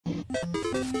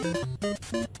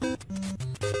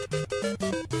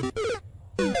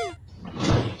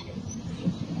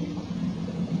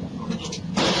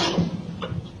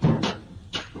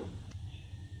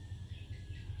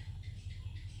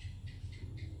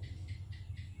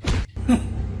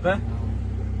Ba?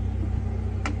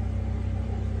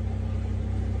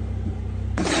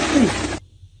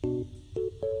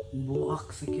 Buak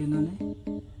sa kinan eh.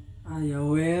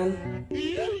 Ayaw well.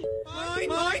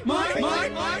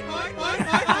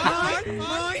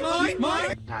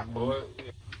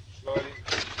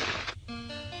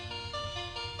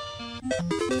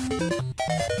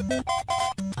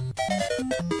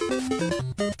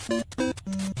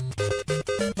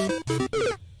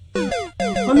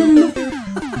 Ano nila?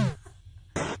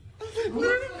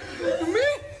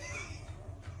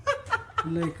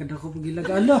 Alay, kada ko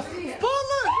pagilagaan na.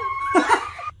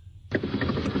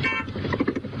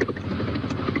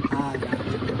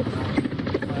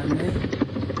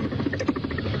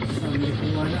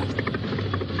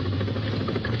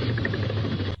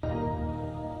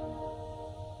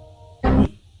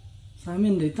 Sa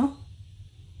amin dito?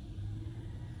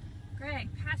 Greg,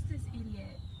 pass this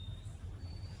idiot.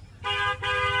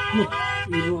 Look,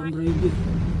 iro ang driver.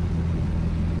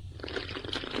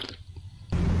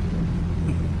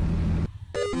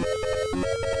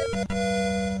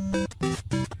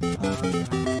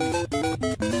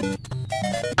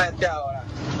 ¿Qué ahora?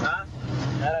 ¿Ah?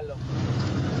 Agárralo.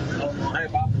 Lo mojé,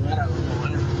 papi, mira, lo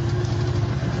mojé.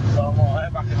 Lo mojé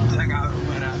para que no se acabe,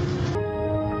 mira.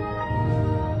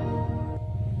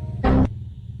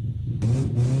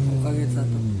 Kaget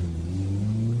satu.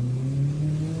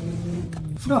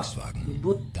 Volkswagen,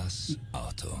 But das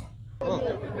Auto.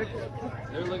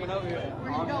 They're looking over here.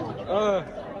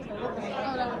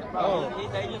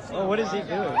 Oh, what is he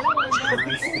doing?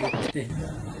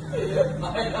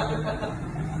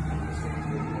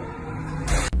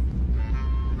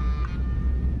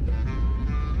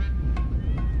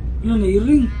 Ano na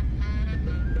i-ring?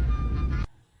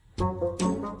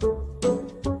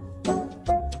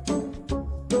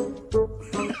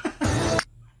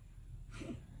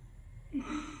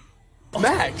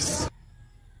 Max!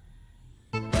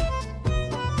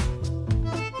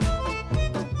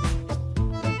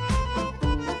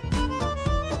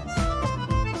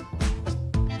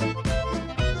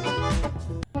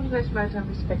 Those flights are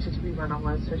expected to be run on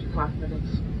 35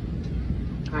 minutes.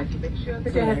 Kindly make sure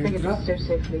that your head fingers stow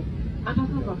safely and not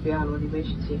move off the aisle when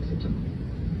emergency exiting.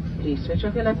 Please switch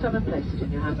off your laptop and place it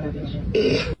in your hand luggage.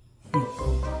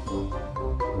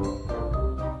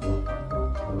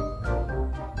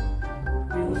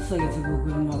 Yung sakit sa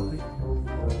Google Map eh.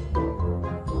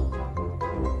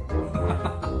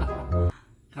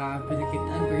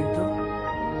 Kapilikitaan pa ito.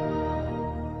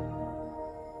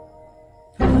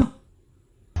 Ano?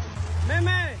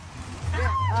 ¡Meme!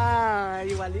 Ah,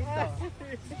 igualito.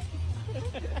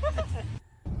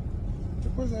 Que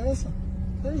coisa é essa?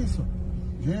 Que é isso?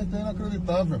 Gente, é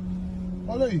inacreditável.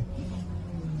 Olha aí.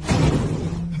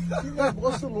 Que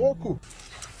negócio louco.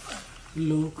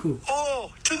 Louco.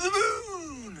 Oh, to the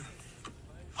moon!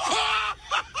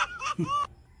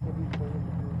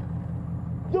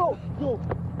 Go, go!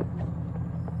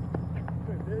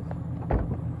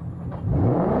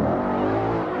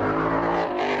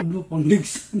 Ano pang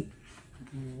ligsan?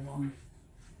 Buwang.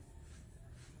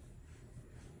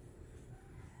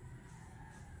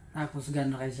 Tapos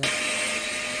gano'n kayo sa...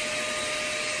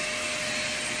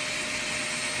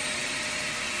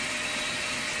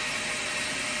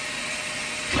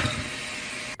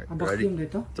 Ready? Abak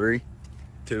dito? 3,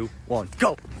 2, 1,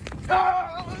 go!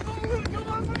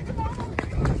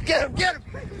 Get him! Get him!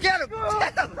 Get him!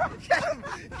 Get him! Get him!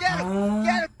 Get him!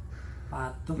 Get him!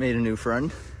 Pato. Made a new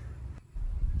friend.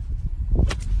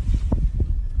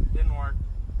 Didn't work.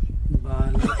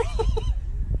 Bala.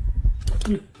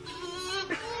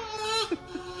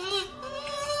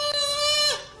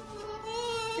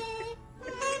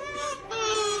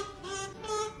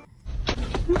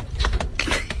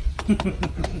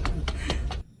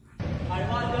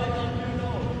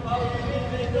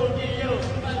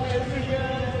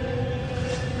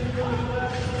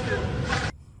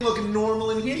 Looking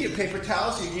normal in here. Your paper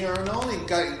towels, your urinal, you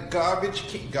got your garbage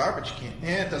can.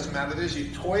 Yeah, it doesn't matter. There's your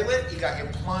toilet. You got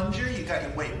your plunger. You got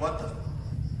your wait. What the?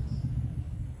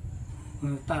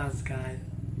 Taas guy.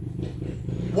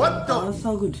 What the? Oh,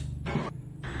 so good.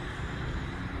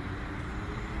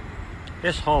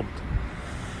 It's hobbed.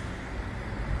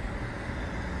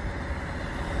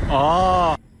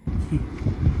 Ah.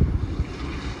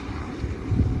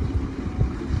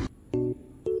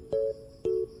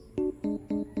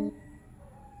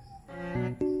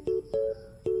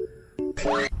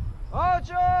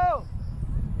 Ocho!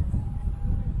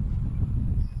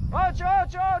 Ocho,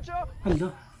 ocho, ocho.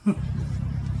 Hala.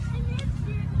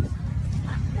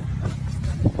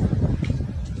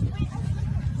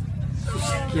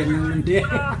 Yan naman din.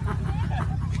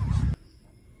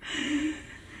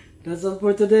 That's all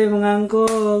for today mga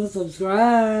uncle.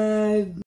 Subscribe!